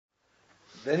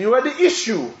Then you had the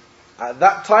issue. At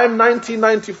that time,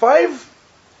 1995,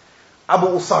 Abu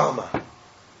Usaamah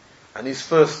and his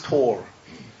first tour.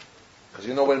 Because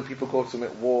you know when people go to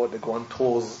make war, they go on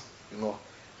tours, you know.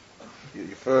 Your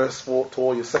first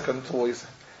tour, your second tour.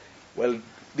 Well,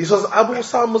 this was Abu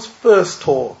Usaamah's first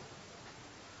tour.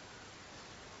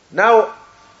 Now,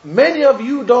 many of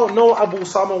you don't know Abu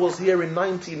Usaamah was here in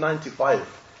 1995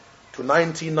 to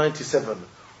 1997.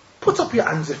 Put up your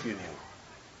hands if you knew.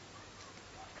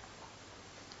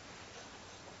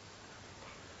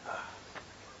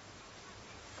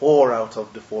 4 out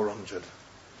of the 400.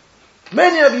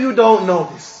 Many of you don't know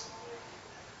this.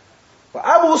 But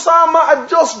Abu Usaamah had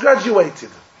just graduated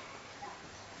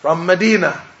from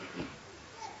Medina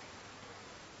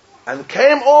and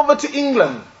came over to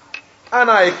England,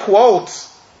 and I quote,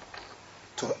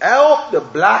 to help the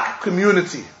black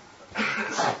community.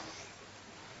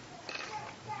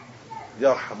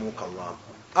 Yarhamukallah.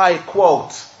 I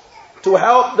quote, to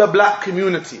help the black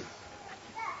community.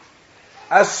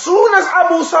 As soon as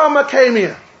Abu Usaamah came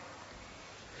here,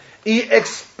 he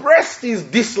expressed his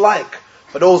dislike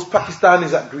for those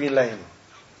Pakistanis at Green Lane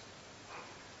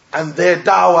and their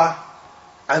dawah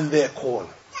and their call.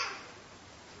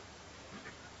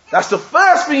 That's the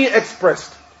first thing he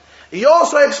expressed. He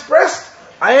also expressed,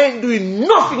 I ain't doing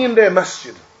nothing in their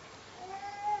masjid.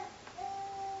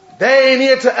 They ain't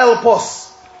here to help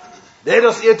us. They're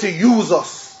just here to use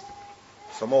us.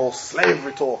 Some old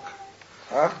slavery talk.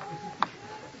 Huh?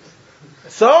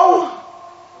 So,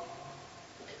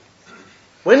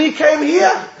 when he came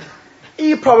here,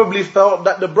 he probably felt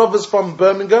that the brothers from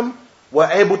Birmingham were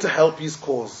able to help his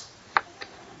cause.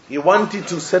 He wanted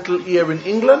to settle here in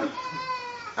England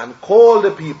and call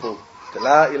the people to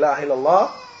La ilaha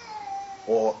illallah,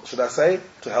 or should I say,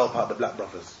 to help out the black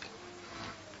brothers.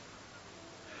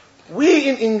 We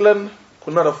in England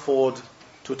could not afford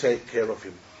to take care of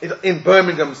him. In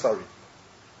Birmingham, sorry.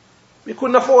 We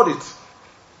couldn't afford it.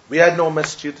 We had no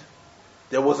masjid.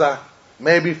 There was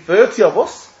maybe 30 of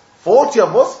us, 40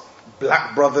 of us,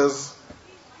 black brothers.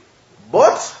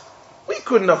 But we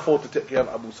couldn't afford to take care of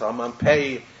Abu Usaamah and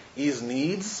pay his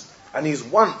needs and his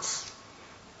wants.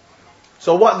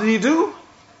 So what did he do?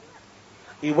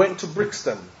 He went to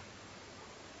Brixton.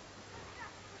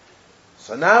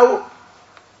 So now,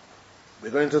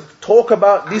 we're going to talk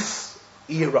about this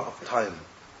era of time.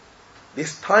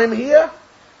 This time here,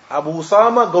 Abu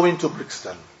Usaamah going to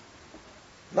Brixton.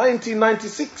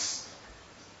 1996,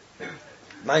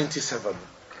 97.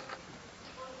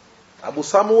 Abu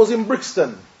Usaamah was in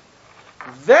Brixton.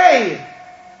 They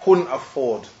couldn't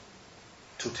afford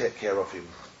to take care of him.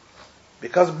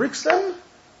 Because Brixton,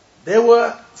 they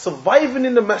were surviving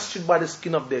in the masjid by the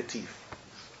skin of their teeth.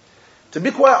 To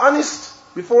be quite honest,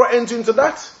 before I enter into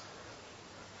that,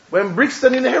 when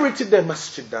Brixton inherited their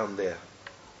masjid down there,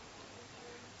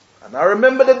 and I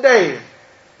remember the day,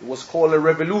 it was called a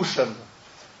revolution,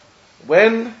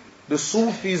 when the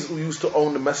Sufis who used to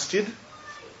own the masjid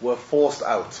were forced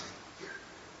out.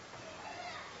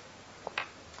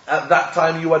 At that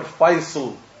time you had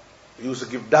Faisal, who used to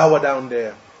give dawah down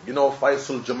there. You know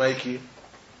Faisal Jamaiki,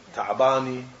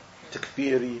 Ta'abani,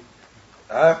 Takfiri.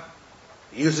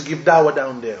 He used to give dawah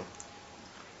down there.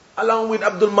 Along with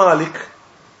Abdul Malik,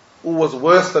 who was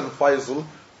worse than Faisal.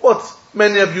 But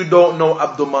many of you don't know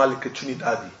Abdul Malik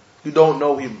Trinidadi. You don't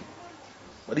know him.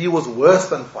 But he was worse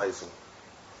than Faisal.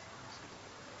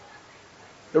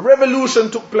 The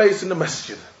revolution took place in the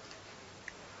masjid,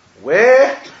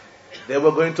 where they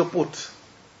were going to put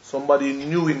somebody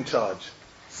new in charge.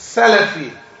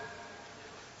 Salafi.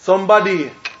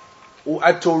 Somebody who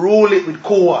had to rule it with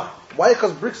Quwwah. Why?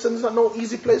 Because Brixton is not no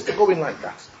easy place to go in like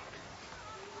that.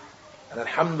 And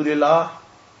alhamdulillah,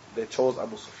 they chose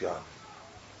Abu Sufyan.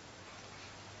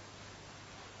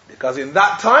 Because in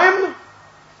that time,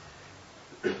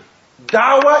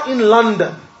 dawah in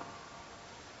London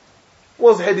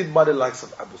was headed by the likes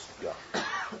of Abu Sufyan.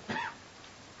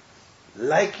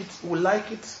 Like it who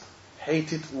like it,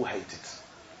 hate it who hate it.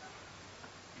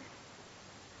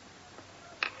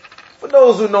 For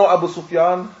those who know Abu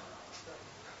Sufyan,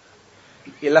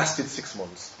 he lasted 6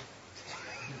 months.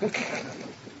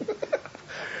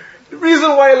 The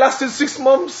reason why he lasted 6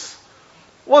 months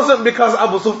wasn't because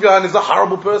Abu Sufyan is a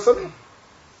horrible person.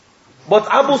 But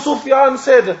Abu Sufyan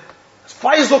said,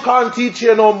 Faisal can't teach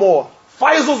here no more.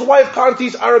 Faisal's wife can't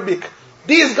teach Arabic.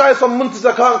 These guys from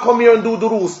Murtaza can't come here and do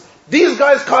durus. These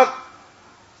guys can't.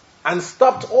 And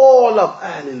stopped all of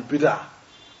Ahlul Bidah,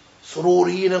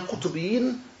 Sururiyin and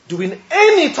Qutubiyin, doing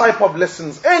any type of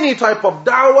lessons, any type of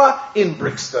dawah in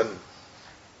Brixton.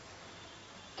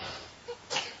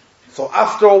 So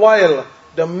after a while,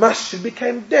 the masjid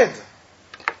became dead.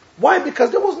 Why? Because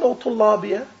there was no tullab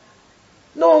here.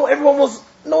 No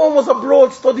one was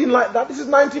abroad studying like that. This is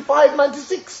 95,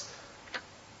 96.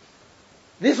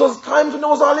 This was times when there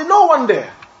was hardly no one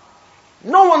there.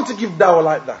 No one to give dawah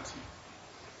like that.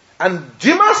 And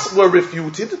jimas were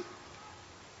refuted.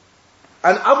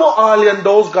 And Abu Ali and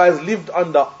those guys lived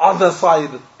on the other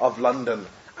side of London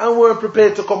and were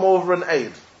prepared to come over and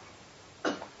aid.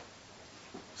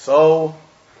 So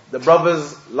the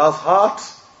brothers lost heart,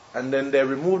 and then they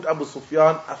removed Abu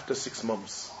Sufyan after 6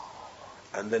 months.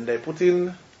 And then they put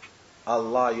in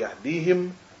Allah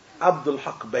Yahdihim Abdul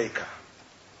Haq Baker.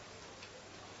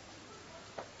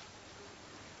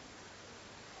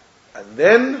 And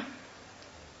then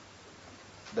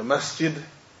the masjid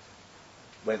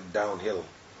went downhill.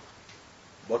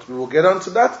 But we will get on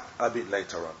to that a bit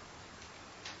later on.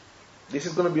 This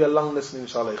is going to be a long lesson,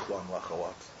 inshallah, ikhwan wa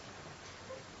akhawat.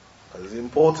 It's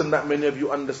important that many of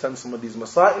you understand some of these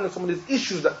masail and some of these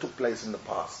issues that took place in the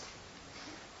past.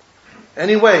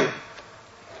 Anyway,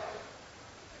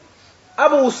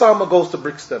 Abu Usaamah goes to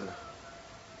Brixton,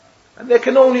 and they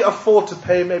can only afford to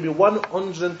pay maybe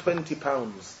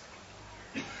 £120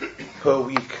 per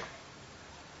week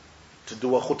to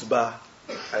do a khutbah,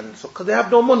 and so because they have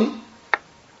no money,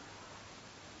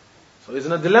 so he's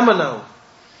in a dilemma now,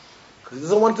 because he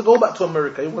doesn't want to go back to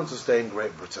America. He wants to stay in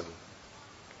Great Britain.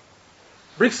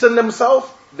 Brixton themselves,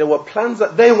 there were plans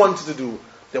that they wanted to do.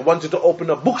 They wanted to open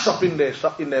a bookshop in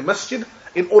their masjid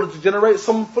in order to generate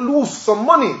some fulus, some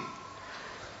money.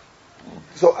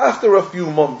 So after a few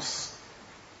months,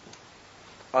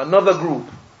 another group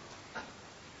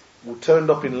who turned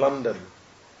up in London,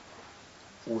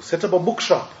 who set up a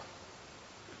bookshop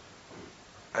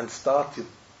and started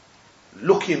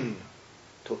looking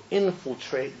to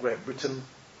infiltrate Great Britain,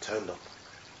 turned up.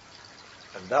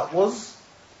 And that was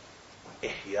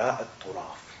Ihya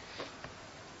Turath.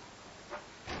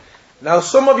 Now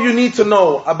some of you need to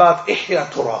know about Ihya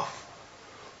Turath.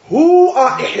 Who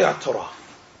are Ihya Turath?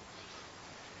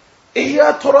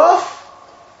 Ihya Turath,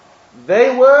 they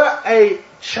were a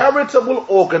charitable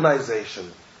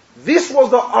organization. This was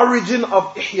the origin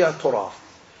of Ihya Turath.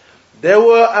 They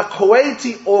were a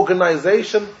Kuwaiti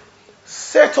organization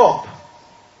set up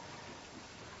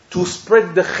to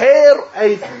spread the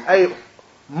khair,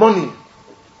 money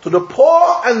to the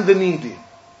poor and the needy.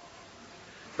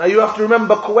 Now you have to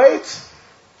remember Kuwait,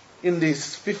 in the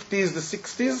 50s, the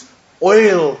 60s,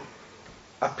 oil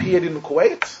appeared in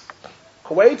Kuwait.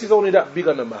 Kuwait is only that big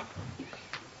on the map.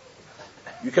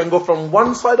 You can go from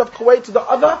one side of Kuwait to the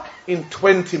other in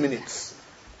 20 minutes.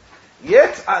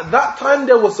 Yet at that time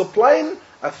they were supplying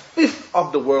 1/5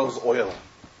 of the world's oil.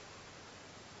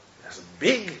 That's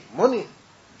big money.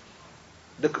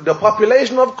 The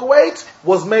population of Kuwait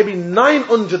was maybe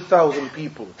 900,000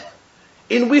 people,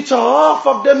 in which half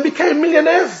of them became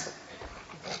millionaires.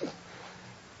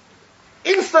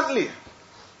 Instantly.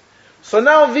 So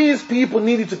now these people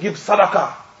needed to give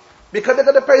sadaqah, because they're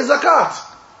going to pay zakat.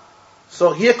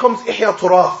 So here comes Ihya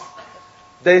Turath.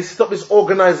 They set up this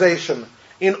organization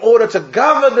in order to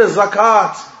gather the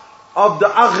zakat of the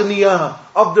aghniya,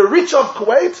 of the rich of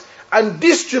Kuwait, and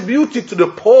distribute it to the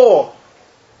poor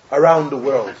around the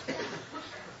world.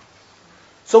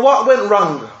 So what went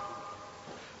wrong?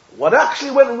 What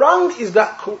actually went wrong is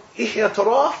that Ihya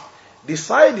Turath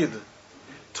decided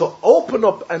to open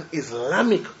up an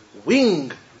Islamic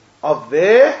wing of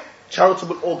their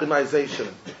charitable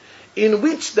organization, in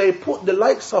which they put the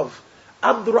likes of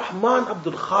Abdur Rahman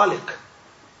Abdul Khaaliq,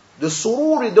 the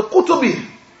Sururi, the Qutubi,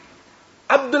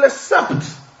 Abdul Sabt,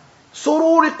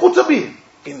 Sururi Qutubi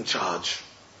in charge.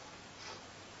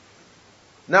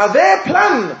 Now their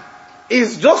plan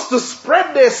is just to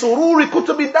spread their Sururi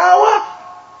Qutubi dawah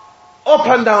up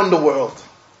and down the world.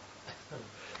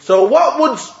 So what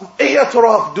would Ihya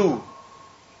Turath do?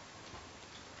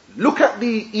 Look at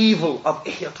the evil of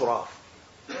Ihya Turath.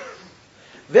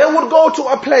 They would go to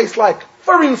a place like,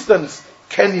 for instance,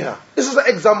 Kenya. This is an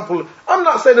example. I'm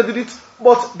not saying they did it,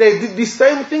 but they did the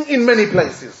same thing in many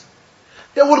places.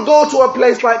 They would go to a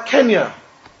place like Kenya,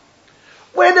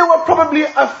 where there were probably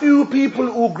a few people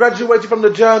who graduated from the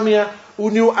Jamia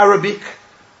who knew Arabic,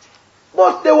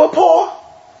 but they were poor,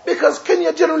 because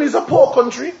Kenya generally is a poor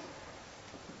country.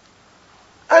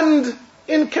 And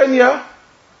in Kenya,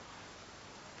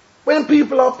 when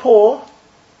people are poor,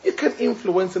 you can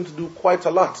influence them to do quite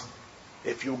a lot.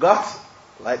 If you got,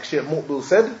 like Shaykh Muhammad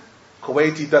said,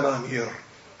 Kuwaiti dananir,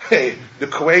 hey, the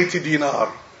Kuwaiti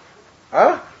dinar.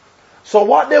 Huh? So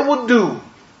what they would do,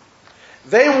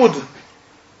 they would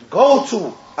go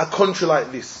to a country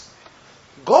like this,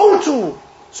 go to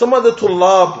some of the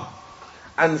tullab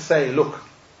and say, look,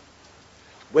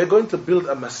 we're going to build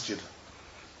a masjid.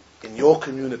 in your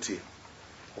community.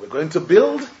 We're going to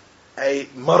build a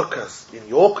markaz in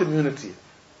your community.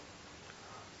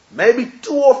 Maybe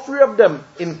 2 or 3 of them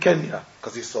in Kenya,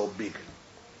 because it's so big.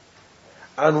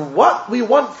 And what we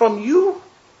want from you,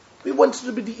 we want you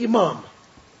to be the imam.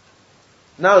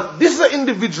 Now, this is an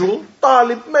individual,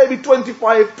 talib, maybe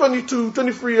 25, 22,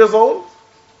 23 years old.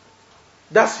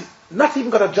 That's not even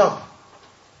got a job.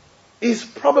 He's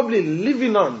probably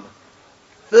living on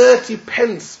 30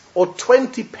 pence or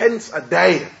 20 pence a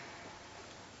day.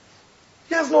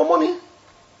 He has no money.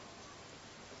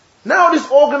 Now this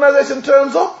organization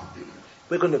turns up.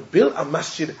 We're going to build a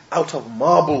masjid out of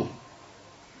marble.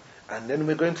 And then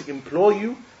we're going to employ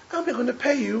you and we're going to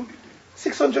pay you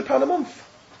 £600 a month.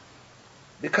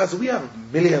 Because we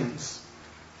have millions.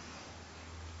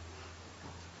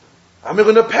 And we're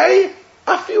going to pay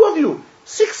a few of you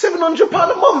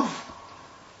 £600-700 a month.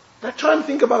 Now try and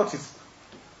think about it.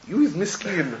 You is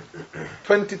miskin,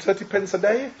 20-30 pence a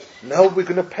day. Now we're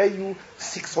going to pay you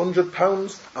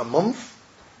 £600 a month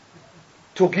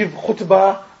to give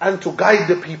khutbah and to guide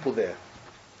the people there.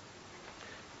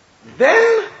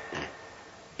 Then,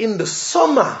 in the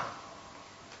summer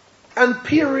and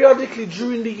periodically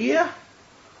during the year,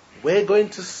 we're going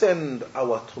to send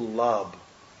our tullab,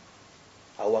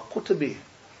 our kutubi,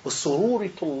 sururi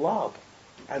tullab,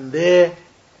 and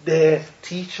their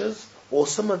teachers or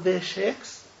some of their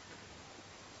sheikhs,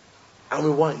 and we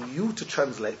want you to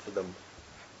translate for them.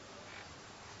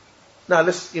 Now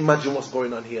let's imagine what's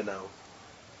going on here now.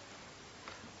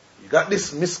 You got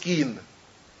this miskin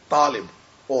talib,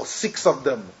 or 6 of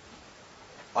them,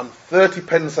 on 30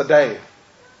 pence a day.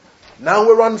 Now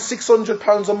we're on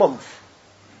 £600 a month.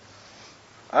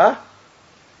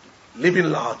 Living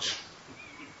large.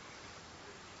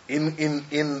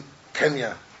 In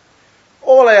Kenya.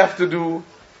 All I have to do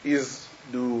is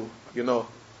do,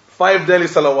 5 daily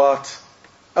salawat,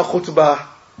 a khutbah,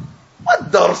 a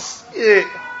dars,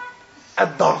 a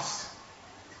dars.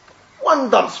 1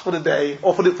 dars for the day,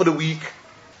 or for the week.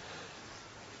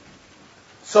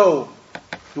 So,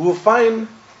 you will find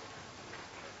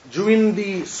during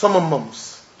the summer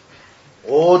months,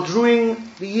 or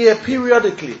during the year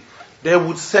periodically, they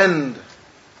would send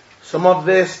some of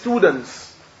their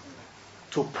students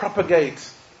to propagate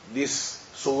this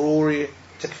sururi,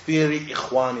 takfiri,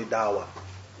 ikhwani dawah.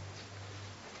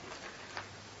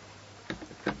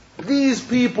 These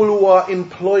people who are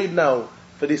employed now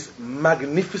for this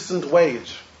magnificent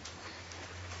wage,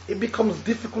 it becomes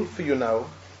difficult for you now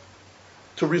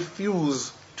to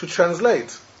refuse to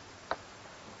translate.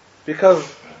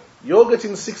 Because you're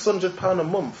getting £600 a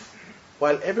month,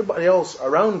 while everybody else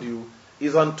around you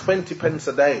is on 20 pence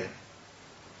a day.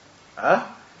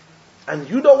 And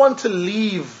you don't want to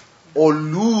leave or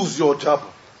lose your job,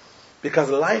 because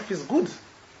life is good.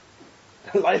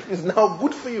 Life is now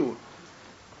good for you.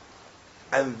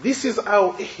 And this is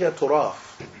how Ihya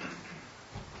Turath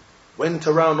went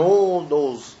around all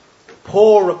those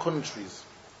poorer countries,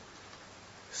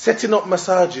 setting up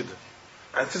masajid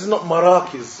and setting up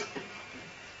marakis,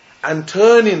 and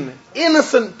turning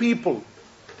innocent people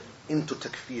into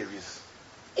takfiris,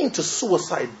 into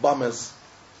suicide bombers,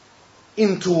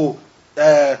 into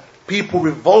people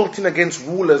revolting against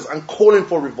rulers and calling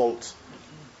for revolt.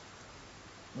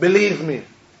 Believe me,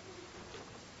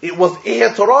 it was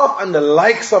Ihya Turath and the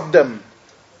likes of them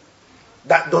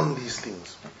that done these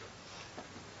things.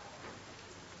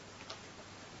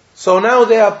 So now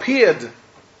they appeared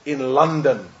in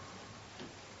London.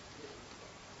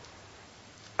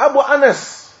 Abu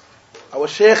Anas, our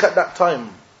Shaykh at that time,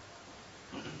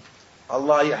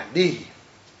 Allah Yahdihi,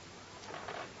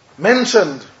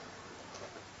 mentioned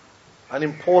an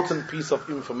important piece of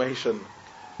information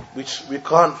which we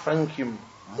can't thank him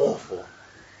more for.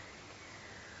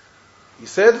 He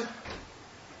said,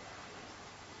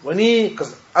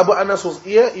 because Abu Anas was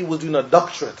here, he was doing a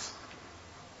doctorate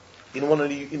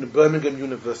in Birmingham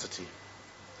University.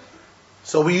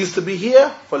 So we used to be here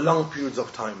for long periods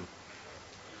of time.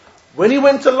 When he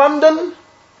went to London,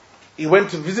 he went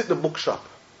to visit the bookshop,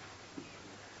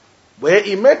 where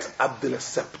he met Abdul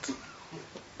Sept.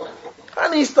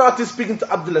 And he started speaking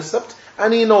to Abdul Sept,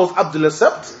 and he knows Abdul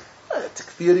Sept,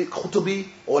 takfiri, khutubi,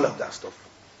 all of that stuff.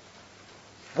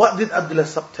 What did Abdul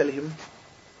Sept tell him?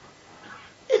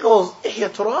 He goes, Ihya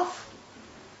Turath,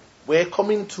 we're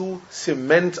coming to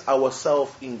cement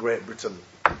ourselves in Great Britain.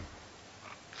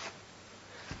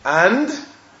 And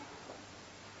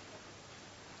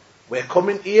we're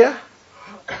coming here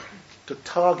to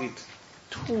target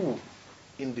 2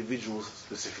 individuals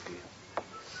specifically.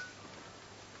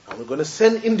 And we're going to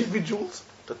send individuals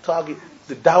to target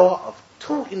the dawah of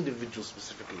 2 individuals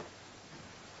specifically.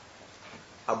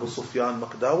 Abu Sufyan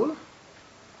Makdawul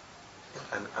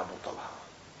and Abu Talha.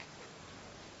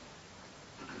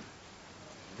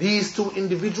 These two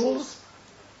individuals,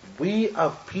 we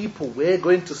have people we're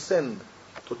going to send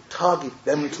to target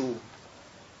them too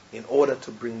in order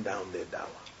to bring down their dawah.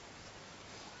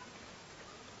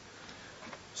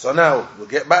 So now, we'll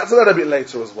get back to that a bit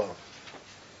later as well.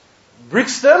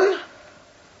 Brixton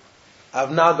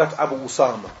have now got Abu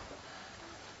Usaamah.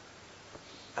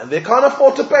 And they can't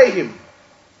afford to pay him.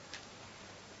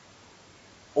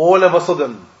 All of a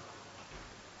sudden,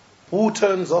 who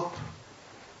turns up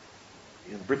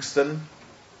in Brixton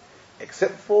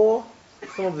except for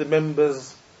some of the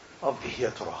members of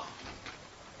Ihya Turath?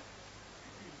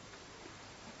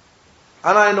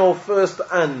 And I know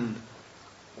firsthand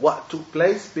what took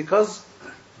place because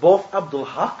both Abdul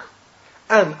Haq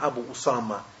and Abu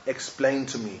Usaamah explained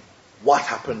to me what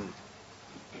happened.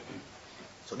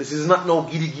 So this is not no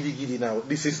giddy now.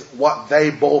 This is what they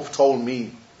both told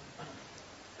me.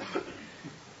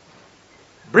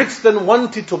 Brixton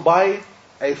wanted to buy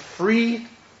a free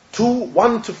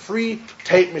 1 to 3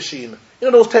 tape machine. You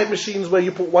know those tape machines where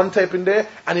you put one tape in there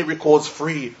and it records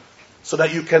free so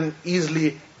that you can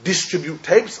easily distribute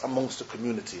tapes amongst the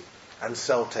community and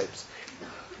sell tapes.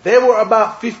 They were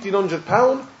about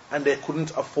 £1,500 and they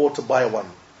couldn't afford to buy one.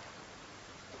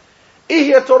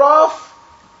 Ihya Turath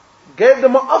gave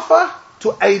them an offer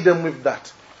to aid them with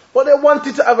that. But they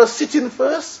wanted to have a sit-in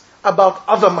first about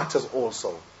other matters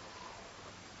also.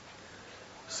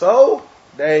 So,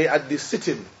 they had this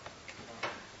sit-in.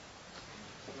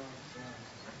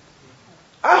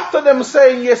 After them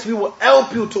saying, yes, we will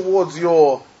help you towards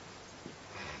your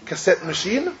cassette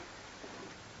machine,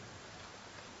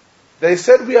 they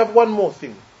said, we have one more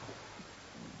thing.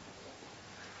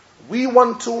 We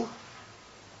want to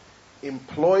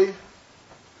employ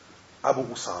Abu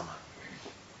Usaamah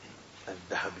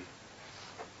al-Dahabi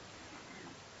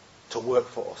to work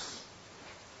for us.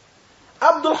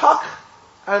 Abdul Haq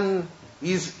and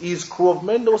his crew of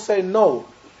men, they will say, no,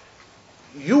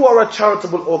 you are a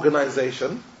charitable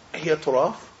organization, Ihya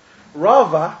Turath.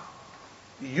 Rather,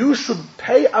 you should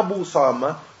pay Abu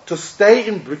Usaamah to stay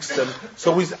in Brixton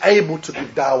so he's able to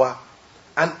give dawah.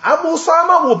 And Abu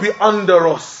Usaamah will be under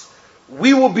us.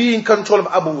 We will be in control of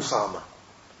Abu Usaamah.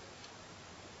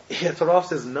 Ihya Turath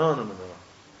says, no.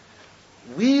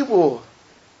 We will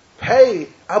pay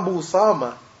Abu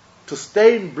Usaamah to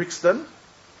stay in Brixton,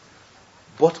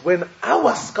 but when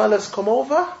our scholars come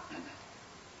over,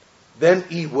 then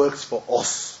he works for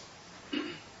us.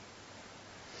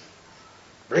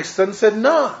 Brixton said,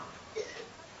 no,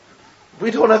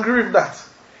 we don't agree with that.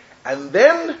 And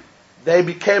then they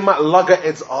became at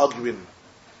loggerheads arguing.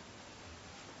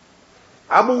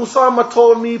 Abu Usaamah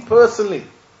told me personally,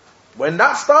 when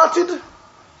that started,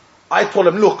 I told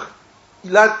him, look,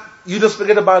 you just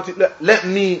forget about it. Let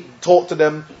me talk to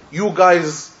them. You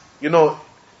guys,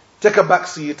 take a back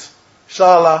seat.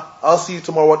 Inshallah, I'll see you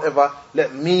tomorrow, whatever.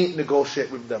 Let me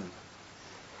negotiate with them.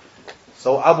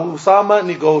 So Abu Usaamah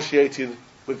negotiated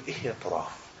with Ihya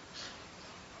Turath.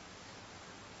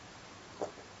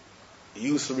 He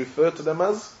used to refer to them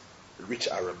as rich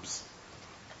Arabs.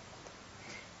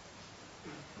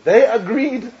 They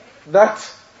agreed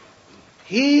that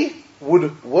he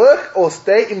would work or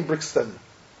stay in Brixton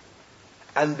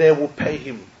and they will pay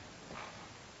him.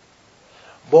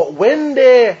 But when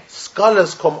their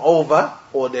scholars come over,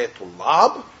 or their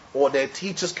tulab, or their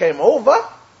teachers came over,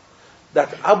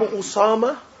 that Abu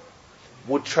Usaamah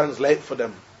would translate for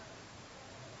them.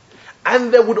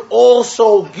 And they would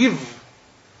also give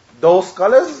those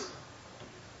scholars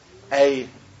a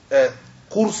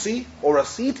kursi or a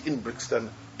seat in Brixton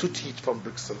to teach from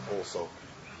Brixton also.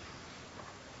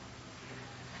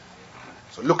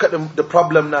 So look at the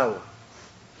problem now.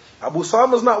 Abu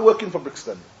Usaamah is not working for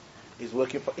Brixton. He's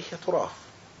working for Ihya Turath.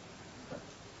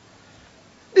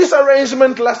 This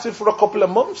arrangement lasted for a couple of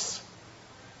months.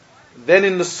 Then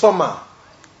in the summer,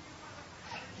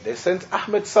 they sent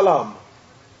Ahmed Salam.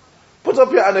 Put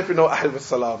up your hand if you know Ahmed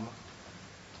Salam.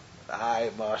 Aye,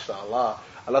 mashallah.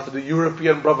 A lot of the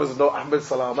European brothers know Ahmed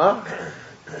Salam, huh?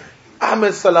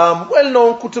 Ahmed Salam,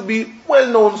 well-known Kutubi,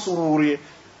 well-known Sururi,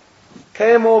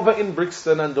 came over in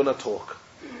Brixton and done a talk.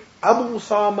 Abu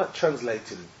Usaamah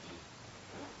translated.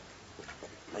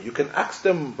 Now you can ask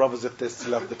them, brothers, if they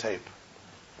still have the tape.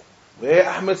 Where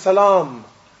Ahmed Salam,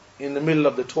 in the middle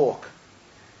of the talk,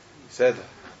 said,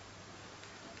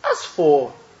 as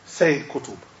for Sayyid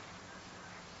Qutb,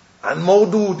 and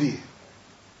Maududi,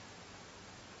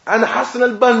 and Hassan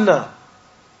al-Bannah,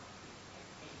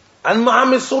 and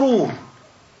Muhammad Surur,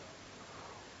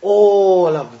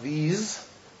 all of these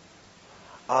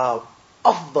are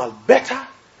afdal, better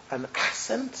and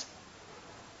accent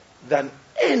than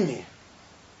any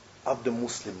of the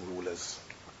Muslim rulers.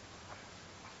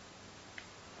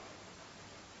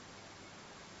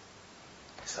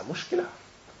 It's a mushkila.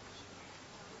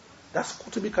 That's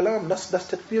Qutubi Kalam, that's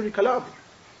Takfiri Kalam.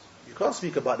 You can't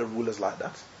speak about the rulers like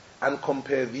that and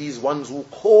compare these ones who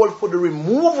call for the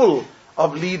removal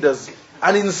of leaders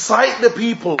and incite the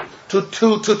people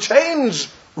to change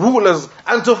rulers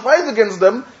and to fight against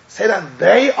them, say that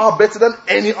they are better than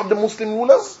any of the Muslim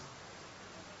rulers.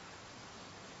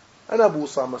 And Abu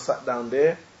Usaamah sat down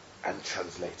there and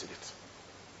translated it.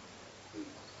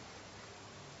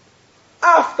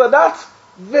 After that,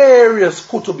 various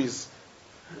Qutubis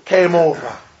came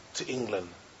over to England.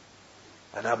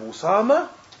 And Abu Usaamah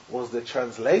was the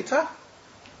translator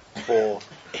for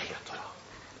Ihya Turath.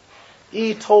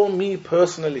 He told me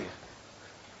personally,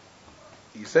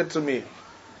 he said to me,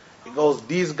 he goes,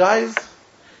 these guys,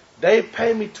 they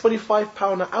pay me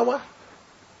 £25 an hour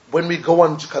when we go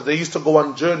on, because they used to go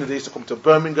on journeys. They used to come to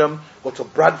Birmingham, go to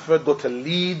Bradford, go to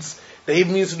Leeds. They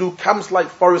even used to do camps like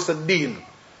Forest and Dean.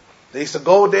 They used to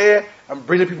go there and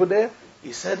bring the people there.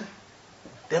 He said,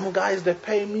 them guys, they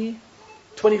pay me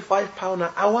 £25 an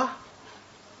hour,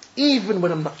 even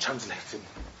when I'm not translating.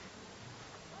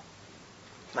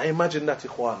 Now imagine that,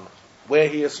 Ikhwan. We're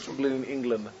here struggling in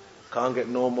England, can't get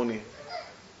no money,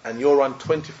 and you're on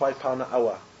 £25 an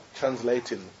hour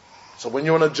translating. So when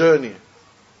you're on a journey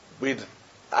with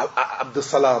Abdul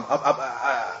Salam,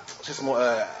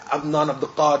 Adnan Abdul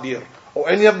Qadir, or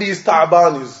any of these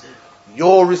Ta'banis,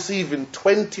 you're receiving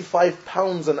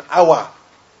 £25 an hour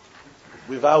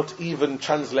without even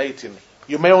translating.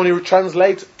 You may only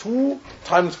translate 2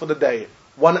 times for the day,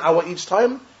 1 hour each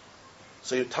time.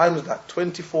 So you times that,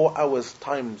 24 hours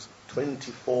times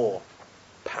 £24.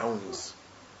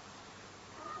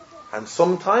 And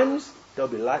sometimes they'll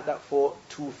be like that for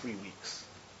 2-3 weeks.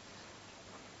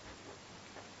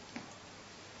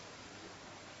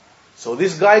 So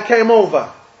this guy came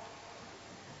over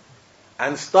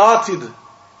and started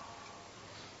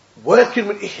working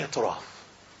with Ihya Turath.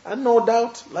 And no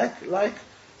doubt, like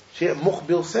Shaykh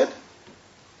Muqbil said,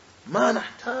 ما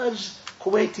نحتاج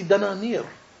Kuwaiti dananir.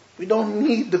 We don't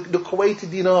need the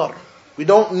Kuwaiti dinar. We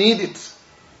don't need it.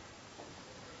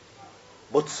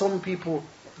 But some people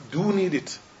do need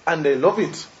it, and they love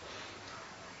it.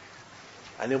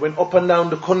 And he went up and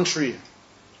down the country,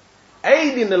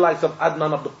 aiding the likes of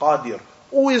Adnan Abdul Qadir,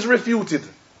 who is refuted,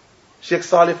 Sheikh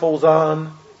Salih Fawzan,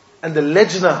 and the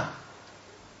Lejna.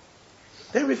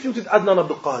 They refuted Adnan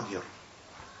Abdul Qadir.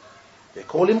 They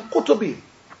call him Qutubi,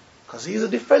 because he is a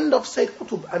defender of Sayyid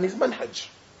Qutb and his manhaj.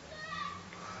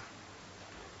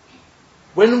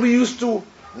 When we used to,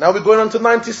 now we're going on to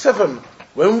 97,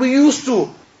 when we used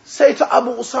to say to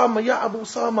Abu Usaamah, Ya Abu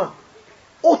Usaamah,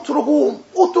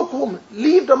 utrukum,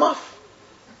 leave them off.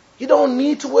 You don't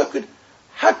need to work with.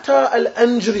 Hatta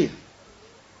al-Anjri,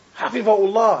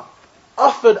 Hafizahullah,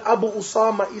 offered Abu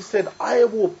Usaamah, he said, I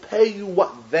will pay you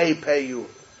what they pay you,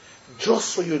 just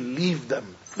so you leave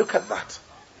them. Look at that.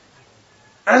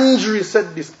 Anjri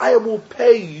said this, I will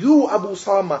pay you, Abu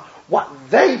Usaamah, what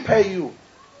they pay you,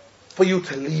 for you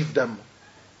to leave them.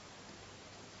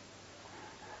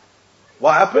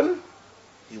 What happened?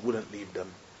 He wouldn't leave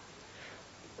them.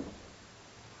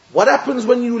 What happens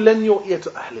when you lend your ear to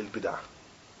Ahlul Bidah?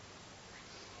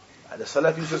 The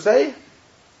Salafi used to say,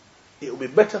 it would be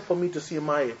better for me to see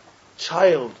my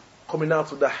child coming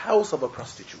out of the house of a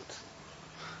prostitute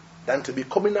than to be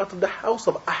coming out of the house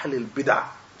of Ahlul Bidah.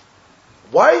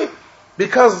 Why?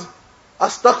 Because,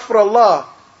 astaghfirullah,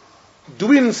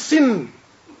 doing sin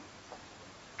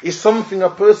is something a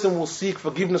person will seek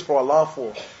forgiveness for Allah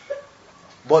for.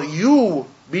 But you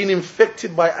being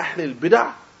infected by Ahlul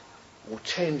Bidah will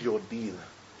change your deen.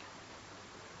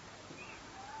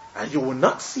 And you will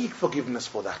not seek forgiveness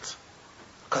for that,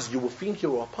 because you will think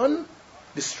you're upon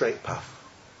the straight path.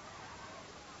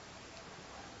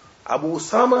 Abu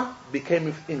Usaamah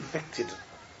became infected.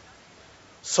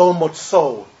 So much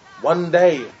so, one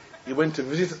day he went to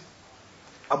visit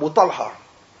Abu Talha,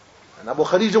 and Abu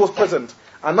Khadija was present,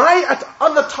 and I at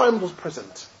other times was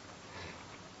present.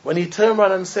 When he turned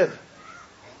around and said,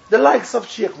 the likes of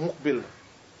Shaykh Muqbil,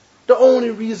 the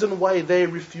only reason why they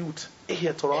refute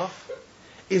Ihya Turath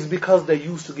is because they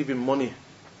used to give him money.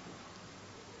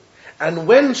 And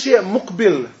when Shaykh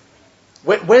Muqbil,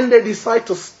 when they decide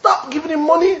to stop giving him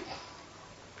money,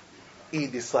 he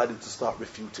decided to start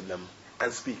refuting them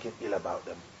and speaking ill about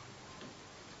them.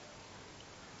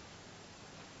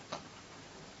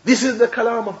 This is the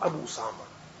kalam of Abu Usaamah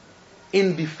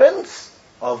in defense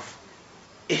of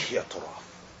Ihya Turath.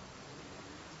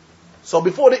 So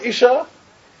before the Isha,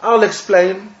 I'll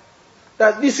explain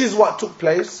that this is what took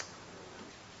place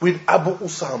with Abu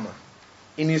Usaamah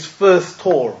in his first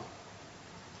tour.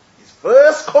 His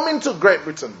first coming to Great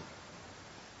Britain.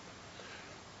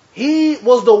 He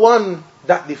was the one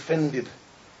that defended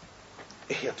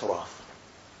Ihya Turath.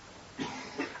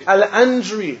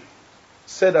 Al-Anjri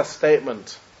said a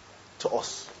statement to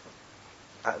us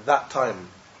at that time.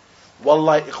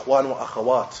 Wallahi ikhwan wa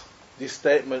akhawat. This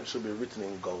statement should be written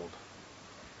in gold.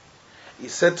 He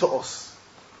said to us,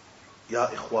 Ya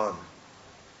ikhwan,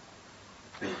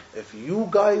 if you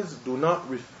guys do not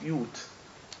refute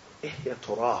Ihya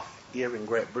Turath here in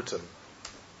Great Britain,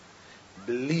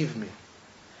 believe me,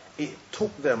 it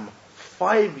took them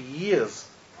 5 years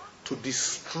to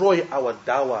destroy our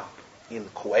dawah in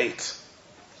Kuwait.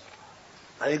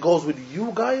 And it goes with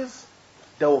you guys,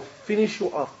 they will finish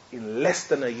you off in less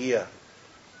than a year.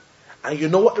 And you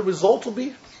know what the result will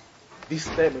be? This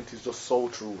statement is just so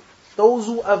true. Those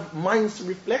who have minds to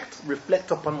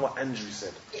reflect upon what Andrew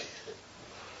said.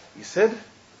 He said,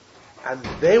 and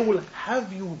they will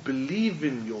have you believe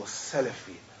in your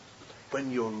Salafi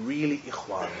when you're really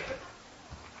Ikhwan.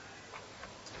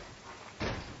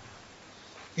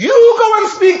 You go and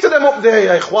speak to them up there,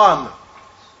 ya Ikhwan.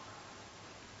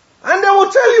 And they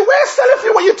will tell you, where's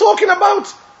Salafi? What are you talking about?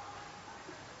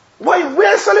 Why,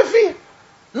 where's Salafi?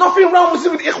 Nothing wrong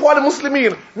with Ikhwan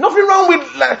al-Muslimin. Nothing wrong with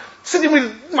sitting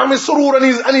with Mami Surur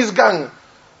and his gang.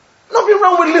 Nothing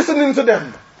wrong with listening to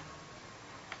them.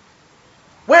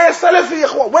 Where's Salafi,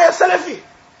 Ikhwan? Where's Salafi?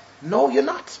 No, you're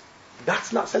not.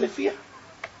 That's not Salafiyah.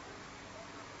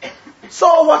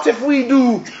 So what if we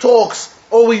do talks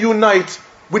or we unite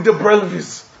with the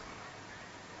Brelvis?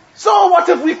 So what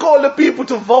if we call the people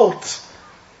to vote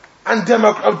and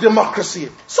democracy?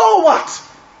 So what?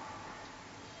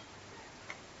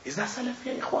 Is that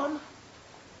Salafi, Ikhwan?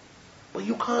 But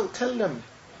you can't tell them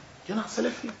you're not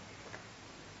Salafi.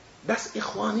 That's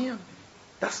Ikhwaniyah.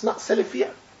 That's not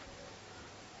Salafiyah.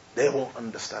 They won't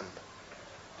understand.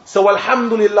 So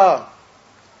alhamdulillah,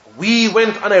 we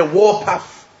went on a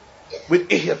warpath with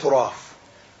Ihya Turath.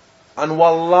 And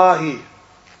wallahi,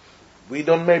 we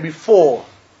done maybe 4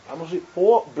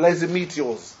 blazing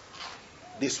meteors.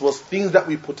 This was things that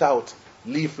we put out,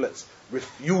 leaflets,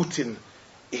 refuting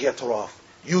Ihya Turath,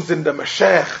 using the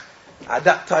Mashaykh. At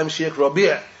that time, Shaykh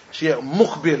Rabi', Shaykh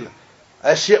Muqbil,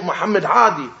 Shaykh Muhammad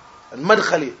Hadi, and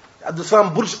Madkhali, Abdur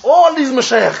Rahman Burj, all these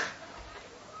Mashaykh.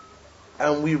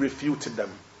 And we refuted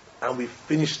them. And we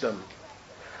finished them.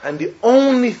 And the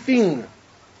only thing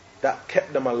that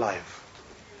kept them alive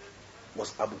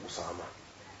was Abu Usaamah.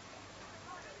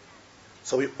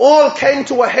 So we all came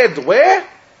to a head. Where?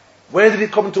 Where did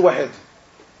it come to a head?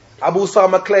 Abu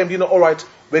Usaamah claimed, alright,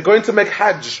 we're going to make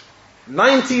Hajj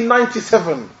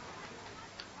 1997,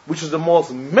 which was the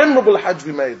most memorable Hajj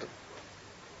we made.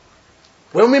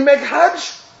 When we make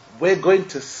Hajj, we're going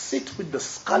to sit with the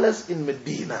scholars in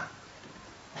Medina.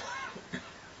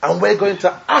 And we're going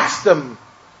to ask them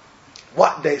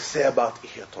what they say about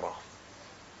Ihya Turath.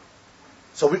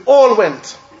 So we all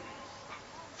went.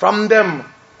 From them,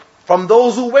 from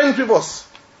those who went with us,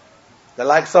 the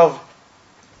likes of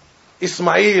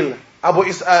Ismail, Abu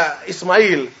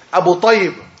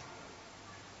Tayyib.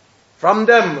 From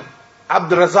them,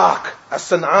 Abdur Razak,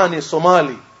 as-San'ani,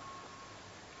 Somali.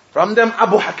 From them,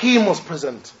 Abu Hakim was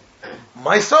present.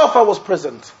 Myself, I was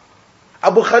present.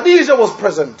 Abu Khadija was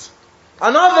present.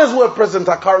 And others were present.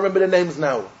 I can't remember the names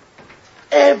now.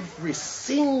 Every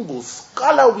single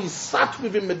scholar we sat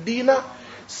with in Medina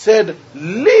said,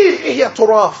 leave Ihya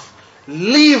Turath.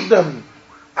 Leave them.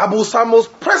 Abu Usaamah was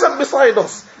present beside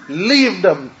us. Leave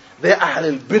them. They're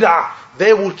Ahlul Bid'ah.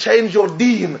 They will change your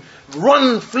deen.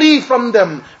 Run, flee from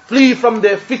them. Flee from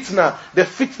their fitna. The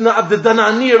fitna of the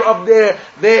dananir of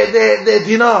their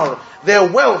dinar.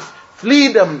 Their wealth.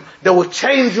 Flee them. They will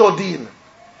change your deen.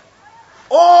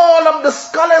 All of the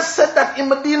scholars said that in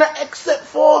Medina except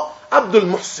for Abdul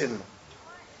Muhsin.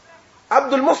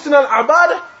 Abdul Muhsin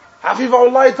al-Abad,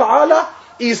 Hafizahullah Ta'ala,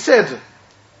 he said,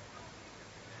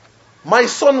 my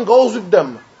son goes with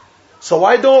them, so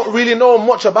I don't really know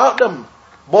much about them,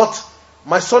 but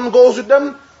my son goes with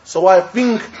them, so I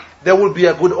think there would be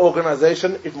a good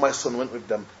organization if my son went with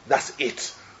them. That's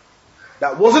it.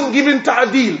 That wasn't giving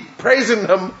ta'adil, praising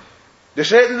them. The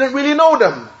Shaykh didn't really know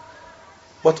them.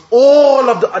 But all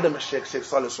of the other Shaykh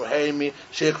Salih Suhaimi,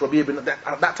 Shaykh Rabi'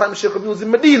 at that time Shaykh Rabi' was in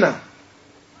Medina.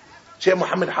 Shaykh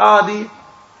Muhammad Hadi,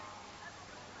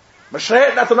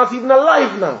 Mashaykh that are not even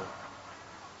alive now,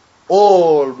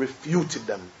 all refuted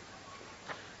them.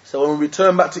 So when we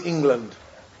returned back to England,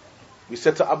 we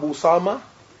said to Abu Usaamah,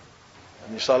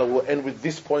 and inshallah we'll end with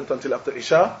this point until after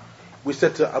Isha, we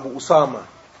said to Abu Usaamah,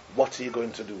 what are you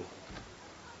going to do?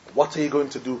 what are you going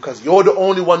to do? Because you're the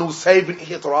only one who's saving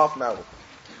Ihya Turath now.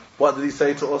 What did he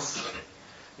say to us?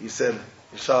 He said,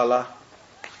 Inshallah,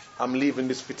 I'm leaving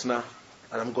this fitna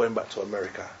and I'm going back to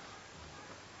America.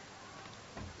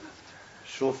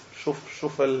 Shuf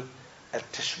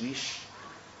al-tashwish.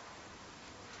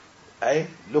 Hey,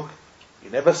 look, you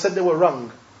never said they were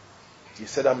wrong. You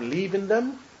said, I'm leaving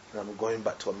them and I'm going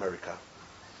back to America,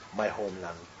 my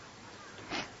homeland.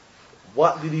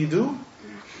 What did he do?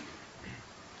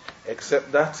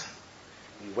 Except that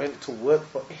he went to work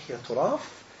for Ihya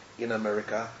Turath in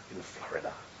America, in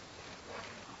Florida.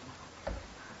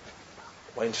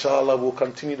 Well, inshallah, we'll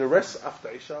continue the rest after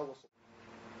Isha.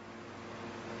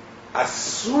 As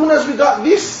soon as we got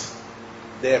this,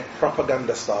 their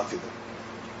propaganda started.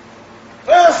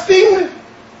 First thing,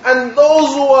 and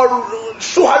those who are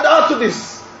shuhada to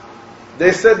this,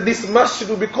 they said this masjid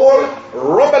will be called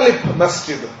Robalip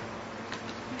Masjid.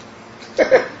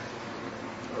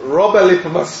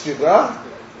 Robalip Masjid, huh?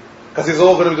 Because it's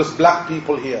all going to be just black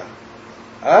people here.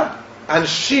 Huh? And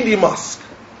Shidi Mosque.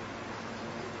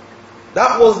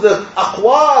 That was the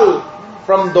aqwal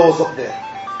from those up there.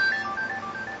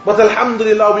 But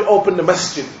alhamdulillah, we opened the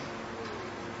masjid.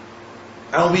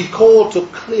 And we called to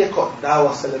clear-cut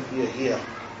Dawah Salafiyah here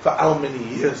for how many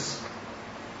years?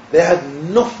 They had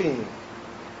nothing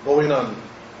going on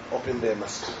up in their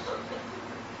masjid.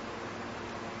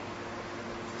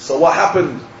 So what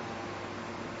happened?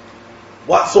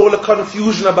 What's all the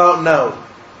confusion about now?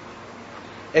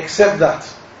 Except that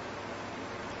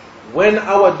when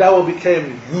our dawah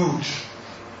became huge,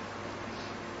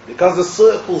 because the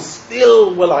circles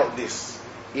still were like this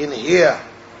in here,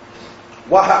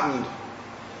 what happened?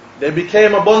 There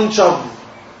became a bunch of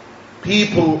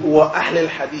people who were Ahl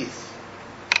al-Hadith,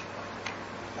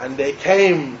 and they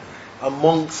came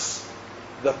amongst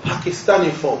the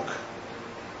Pakistani folk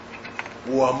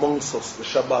who were amongst us, the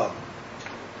Shabab,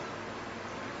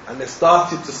 and they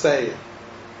started to say,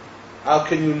 how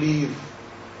can you leave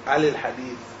Ahl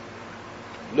al-Hadith?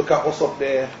 Look at us up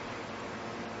there.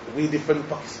 We defend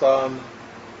Pakistan.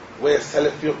 We're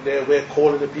Salafi up there. We're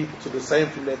calling the people to the same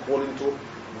thing they're calling to.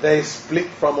 They split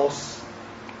from us.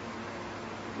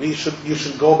 You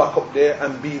should go back up there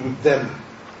and be with them.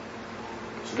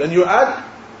 So then you add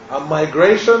a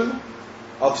migration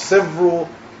of several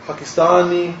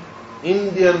Pakistani,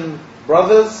 Indian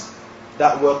brothers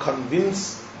that were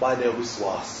convinced by their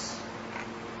wiswas.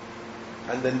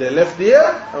 And then they left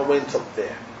there and went up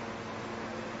there.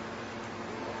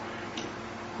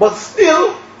 But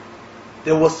still,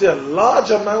 there was still a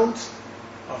large amount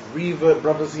of revert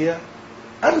brothers here,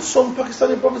 and some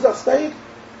Pakistani brothers that stayed,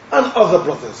 and other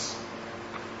brothers.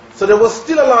 So there was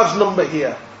still a large number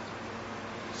here.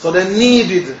 So they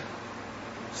needed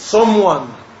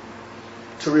someone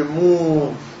to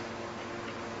remove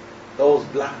those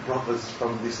black brothers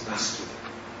from this masjid.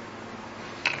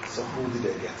 So who did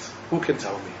they get? Who can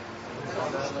tell me?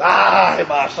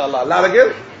 MashaAllah. Loud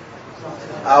again?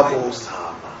 Abu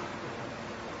Usaamah.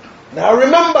 Now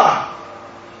remember,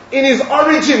 in his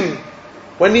origin,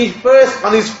 on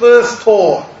his first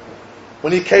tour,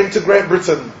 when he came to Great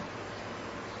Britain,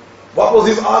 what was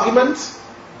his argument?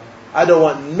 I don't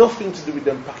want nothing to do with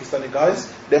them Pakistani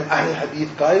guys, them Ahl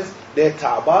Hadith guys, they're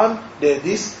Ta'ban, they're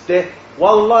this, they're...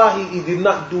 Wallahi, he did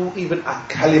not do even a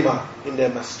kalima in their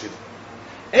masjid.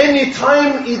 Any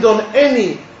time he done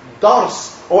any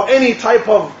dars or any type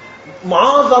of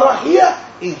mu'adhara here,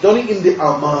 he done it in the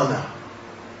amana.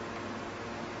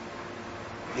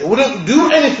 He wouldn't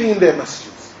do anything in their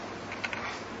masjids.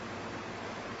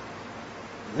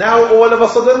 Now all of a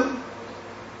sudden,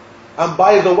 and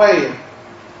by the way,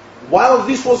 while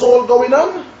this was all going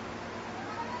on,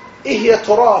 Ihya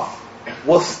Turath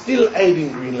was still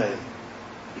aiding Green Lane.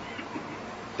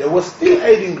 They were still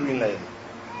aiding Green Lane.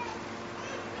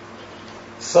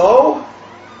 So,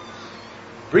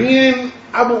 bringing in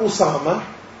Abu Usaamah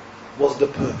was the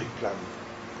perfect plan.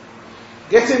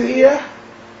 Get him here,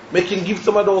 make him give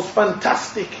some of those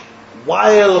fantastic,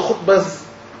 wild khutbahs.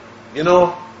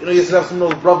 You used to have some of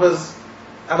those brothers,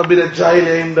 and a bit of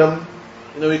jahiliyyah in them.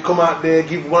 We come out there,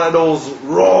 give one of those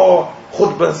raw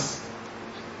khutbahs.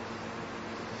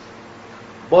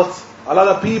 But a lot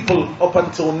of people up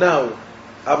until now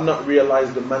have not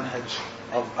realized the manhaj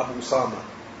of Abu Usaamah.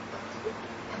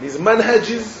 These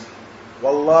manhajes,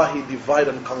 wallahi, divide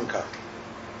and conquer.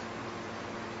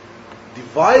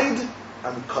 Divide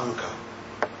and conquer.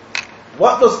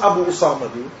 What does Abu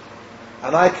Usaamah do?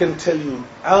 And I can tell you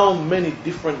how many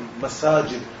different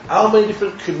masajid, how many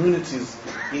different communities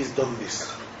he's done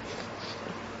this.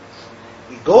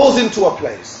 He goes into a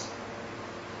place.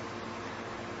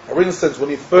 For instance, when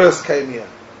he first came here,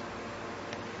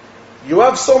 You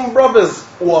have some brothers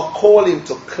who are calling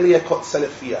to clear-cut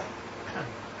Salafiyah.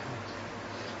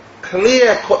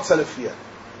 Clear-cut Salafiyah.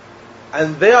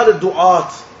 And they are the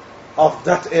du'at of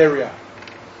that area.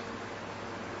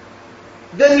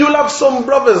 Then you'll have some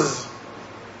brothers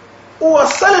who are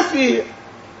Salafi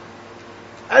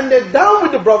and they're down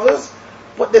with the brothers,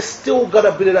 but they still got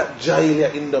a bit of that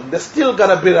jahiliyyah in them. They still got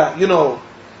a bit of, you know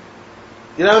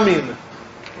what I mean?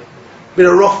 Bit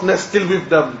of roughness still with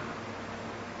them.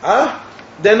 Huh?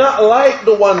 They're not like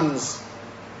the ones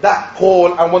that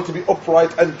call and want to be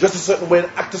upright and dress a certain way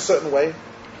and act a certain way.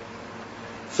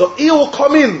 So he will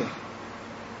come in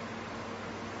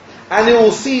and he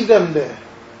will see them there.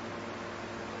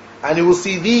 And he will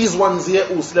see these ones here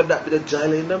who still have that bit of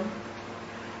jahiliyyah in them.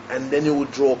 And then he will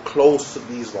draw close to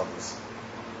these ones.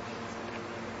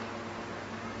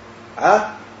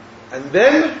 And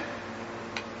then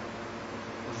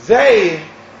they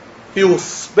feel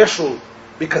special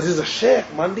because he's a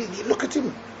sheikh, man. Look at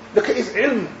him. Look at his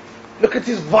ilm. Look at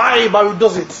his vibe, how he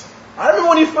does it. I remember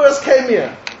when he first came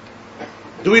here,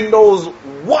 doing those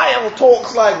wild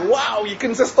talks like, wow, you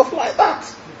can say stuff like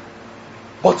that.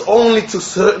 But only to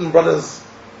certain brothers.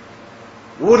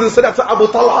 You wouldn't say that to Abu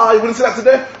Talha, you wouldn't say that to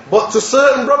them. But to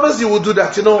certain brothers, you would do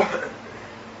that, you know.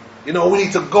 You know, we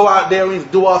need to go out there, we need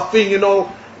to do our thing, you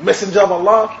know. Messenger of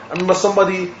Allah. I remember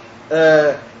somebody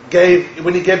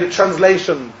when he gave the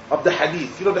translation of the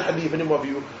hadith, you know the hadith, any of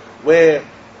you, where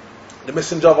the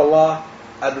Messenger of Allah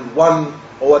had won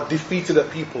or had defeated the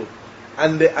people.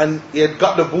 And he had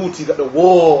got the booty, got the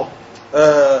war.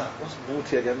 What's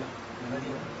booty again?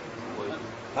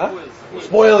 Huh?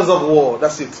 Spoils of war,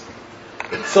 that's it.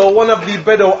 So one of the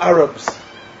Bedouin Arabs,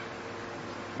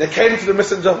 they came to the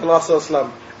Messenger of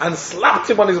Allah and slapped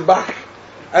him on his back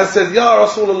and said, Ya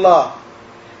Rasulullah,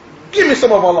 give me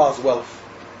some of Allah's wealth.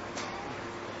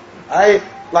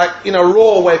 Like in a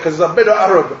raw way, because he's a Bedouin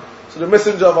Arab. So the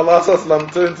Messenger of Allah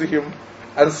turned to him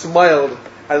and smiled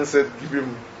and said, give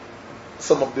him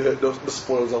some of the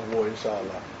spoils of war,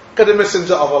 inshallah. Because the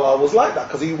Messenger of Allah was like that,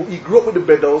 because he grew up with the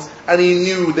Bedouins and he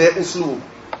knew their usloob.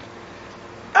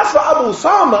 As for Abu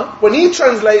Usaamah, when he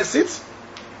translates it,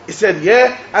 he said,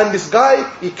 yeah, and this guy,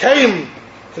 he came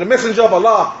to the Messenger of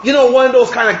Allah, you know, one of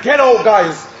those kind of ghetto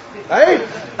guys, right?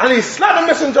 And he slapped the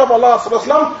Messenger of Allah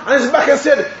and he's back and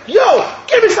said, yo,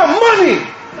 give me some money.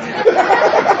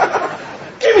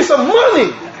 Give me some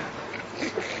money.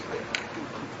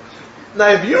 Now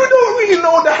if you don't really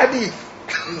know the hadith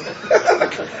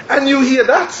and you hear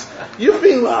that, you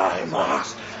think, man,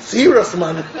 serious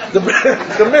man.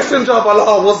 The Messenger of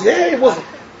Allah was, he was.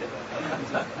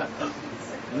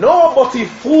 Nobody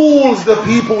fools the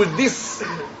people with this.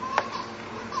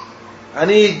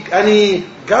 And he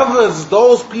gathers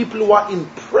those people who are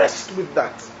impressed with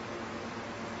that.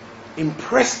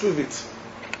 Impressed with it.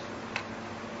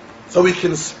 So we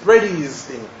can spread his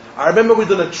thing. I remember we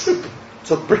done a trip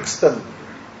to Brixton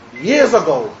years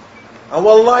ago. And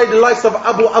wallahi, the likes of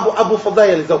Abu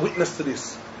Fadail is a witness to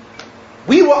this.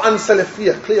 We were on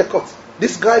Salafiyah, clear cut.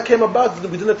 This guy came about,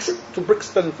 we did a trip to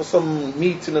Brixton for some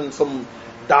meeting and some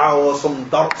dawah, some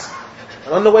darts.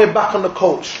 And on the way back on the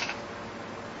coach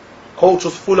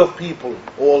was full of people,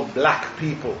 all black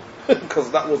people, because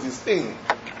that was his thing.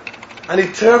 And he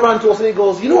turned around to us and he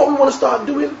goes, you know what we want to start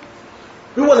doing?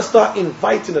 We want to start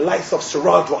inviting the likes of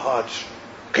Siraj Wahaj.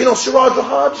 Can you know Siraj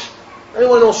Wahaj?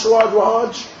 Anyone know Siraj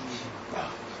Wahaj?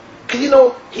 Can you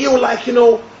know, he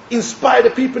will inspire the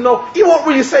people. He won't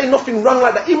really say nothing wrong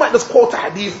like that. He might just quote a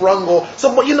hadith wrong or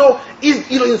something, but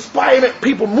he'll inspire, make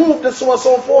people move and so on and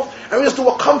so forth. And we just do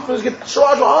a conference, get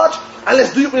Siraj Wahaj, and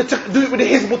let's do it with the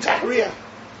Hizb Tahrir.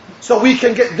 So we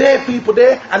can get their people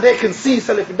there and they can see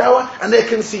Salafi Dawah and they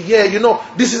can see,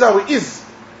 this is how it is.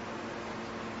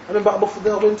 I remember Abu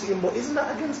Fadail went to him, but isn't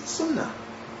that against Sunnah?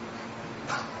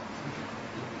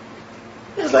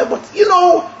 He's like, but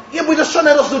we're just trying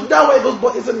to just do Dawah. He goes,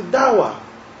 but isn't Dawah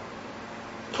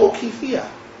Tawqifiyah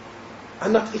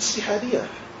and not Ijtihadiyah?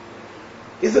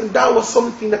 Isn't Dawah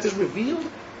something that is revealed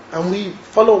and we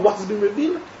follow what has been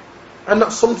revealed and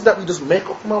not something that we just make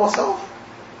up from ourselves?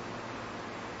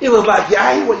 He was like, yeah,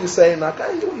 I hear what you're saying. Like,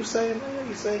 I hear what you're saying. I hear what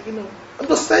you're saying, I'm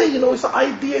just saying, it's an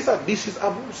idea. It's like, this is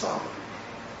Abu Usaamah.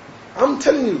 I'm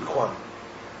telling you, Kwan,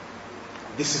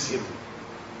 this is him.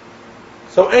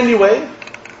 So anyway,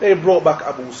 they brought back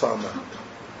Abu Usaamah.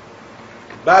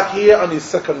 Back here on his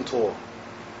second tour.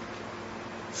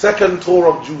 Second tour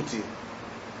of duty.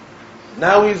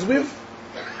 Now he's with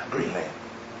Green Lane.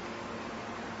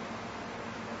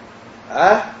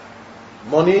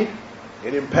 Money,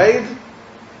 getting paid,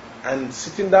 and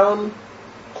sitting down,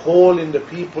 calling the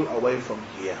people away from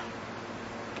here.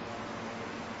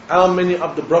 How many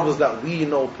of the brothers that we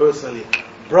know personally,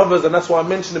 brothers, and that's why I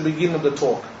mentioned at the beginning of the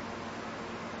talk,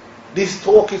 this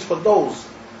talk is for those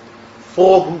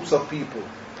 4 groups of people.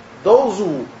 Those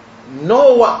who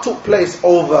know what took place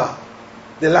over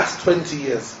the last 20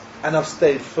 years and have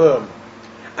stayed firm.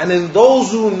 And then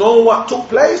those who know what took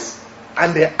place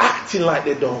and they're acting like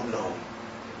they don't know.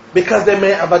 Because they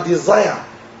may have a desire.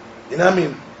 You know what I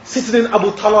mean? Sitting in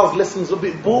Abu Talha's lessons is a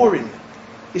bit boring.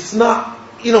 It's not,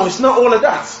 it's not all of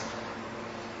that.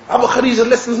 Abu Khadija's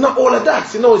lessons is not all of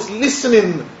that. It's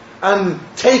listening and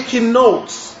taking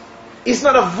notes. It's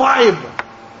not a vibe.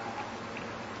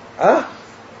 Huh?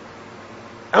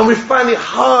 And we find it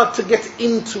hard to get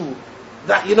into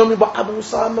that, but Abu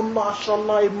Usaamah,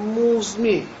 mashallah, it moves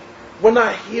me. When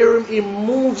I hear him, it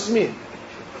moves me.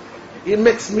 It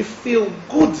makes me feel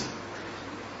good.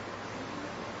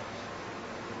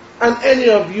 And any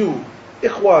of you,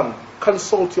 Ikhwan,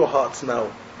 consult your hearts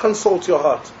now. Consult your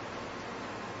heart.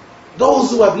 Those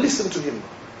who have listened to him,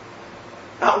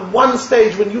 at one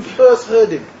stage when you first heard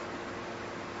him,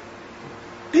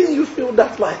 didn't you feel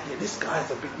that like, yeah, this guy's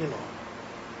a bit,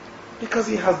 because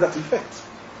he has that effect.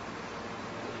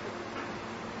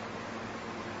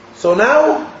 So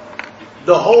now,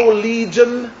 the whole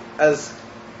legion has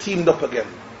teamed up again.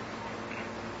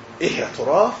 Ihya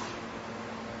Turath,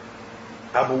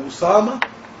 Abu Usaamah,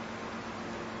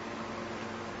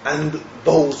 and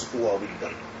those who are with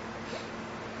them.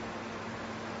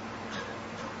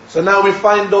 So now we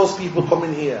find those people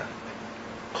coming here,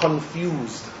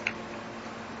 confused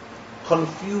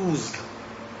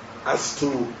as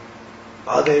to,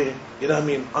 are they,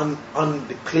 on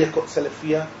the clear-cut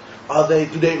Salafiyah?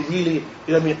 Do they really,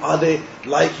 are they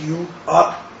like you?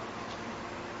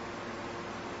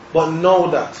 But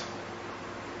know that,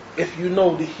 if you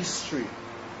know the history,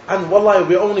 and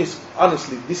wallahi,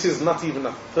 honestly, this is not even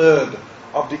a third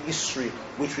of the history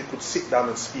which we could sit down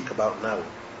and speak about now.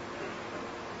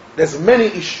 There's many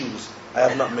issues I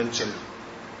have not mentioned.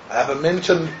 I haven't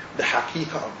mentioned the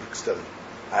haqeeqat of Brixton.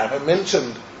 I haven't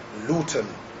mentioned Luton.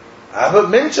 I haven't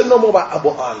mentioned no more about Abu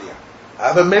Alia. I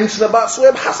haven't mentioned about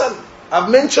Suhaib Hassan. I've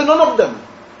mentioned none of them.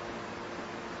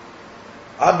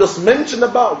 I've just mentioned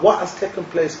about what has taken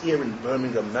place here in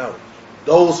Birmingham now.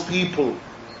 Those people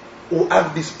who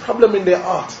have this problem in their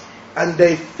heart and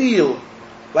they feel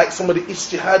like some of the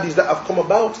ijtihadis that have come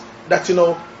about, that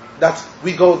that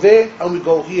we go there and we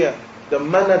go here. The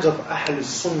manhaj of Ahl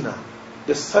Sunnah,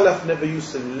 the Salaf never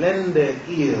used to lend their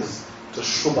ears to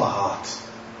shubahat.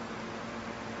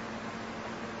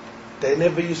 They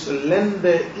never used to lend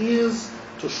their ears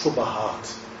to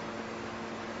shubahat.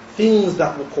 Things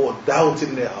that will cause doubt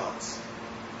in their hearts.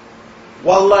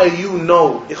 Wallahi,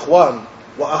 ikhwan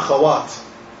wa akhawat,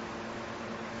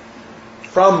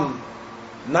 from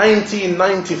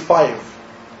 1995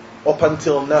 up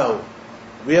until now,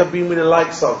 we have been with the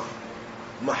likes of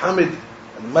Muhammad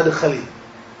al-Madkhali,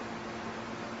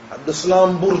 Abdul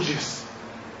Salam Burjis,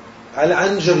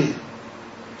 Al-Anjari,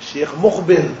 Shaykh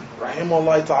Mukhbil,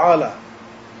 rahimahullah ta'ala,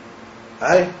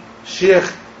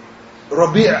 Shaykh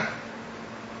Rabi'.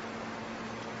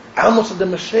 How much of the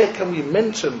Mashaykh can we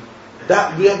mention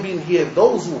that we have been here?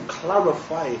 Those who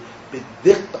clarify the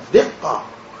diqqa,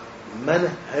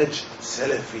 manhaj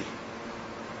Salafi.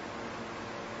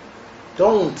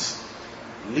 Don't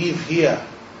leave here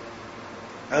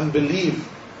and believe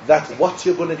that what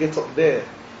you're going to get up there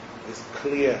is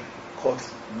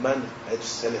clear-cut manhaj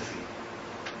Salafi,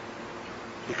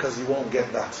 because you won't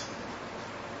get that.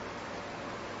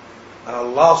 And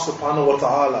Allah subhanahu wa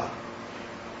ta'ala,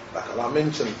 like Allah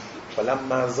mentioned,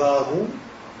 فَلَمَّا زَاغُوا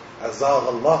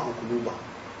أَزَاغَ اللَّهُ قُلُوبَهُمْ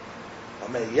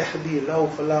وَمَنْ يَهْدِي اللَّهُ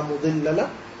فَلَا مُضِلَّ لَهُ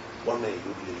وَمَنْ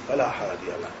يُضْلِلْ فَلَا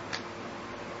هَادِيَ لَهُ.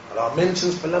 Allah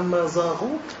mentions فَلَمَّا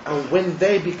زَاغُوا, and when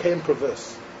they became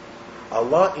perverse,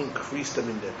 Allah increased them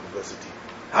in their perversity.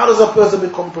 How does a person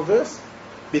become perverse?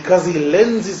 Because he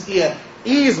lends his ear.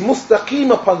 He is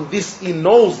mustaqim upon this. He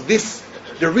knows this.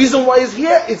 The reason why he's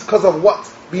here is because of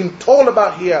what's being told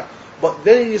about here. But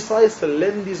then he decides to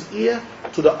lend his ear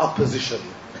to the opposition.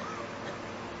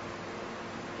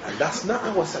 And that's not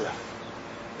our Salaf.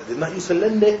 They did not used to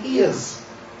lend their ears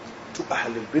to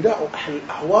Ahl al-Bidah or Ahl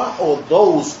al-Ahwa, or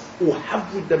those who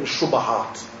have with them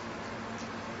shubahat.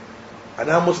 And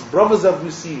how much brothers have we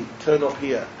seen turn up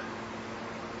here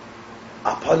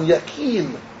upon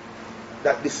yaqeen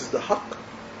that this is the haqq,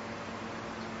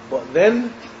 but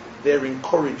then they're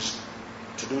encouraged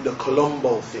to do the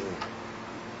Colombo thing.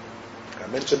 Like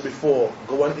I mentioned before,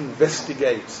 go and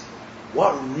investigate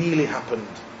what really happened,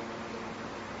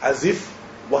 as if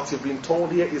what you've been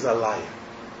told here is a lie.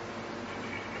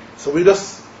 So we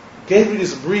just gave you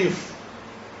this brief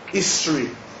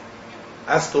history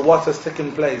as to what has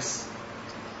taken place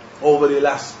over the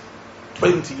last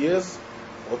 20 years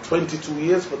or 22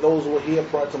 years for those who were here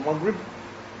prior to Maghrib,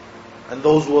 and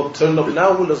those who have turned up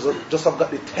now will just have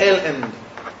got the tail end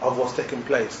of what's taking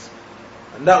place.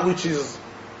 And that which is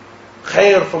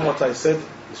khair from what I said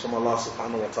is from Allah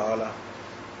subhanahu wa ta'ala.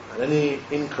 And any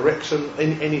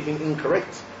anything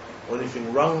incorrect or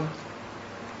anything wrong,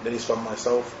 then it's from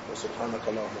myself. Wa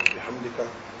subhanaka Allahumma wa bihamdika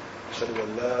ashhadu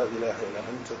an la ilaha illa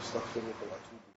anta astaghfiruka wa atubu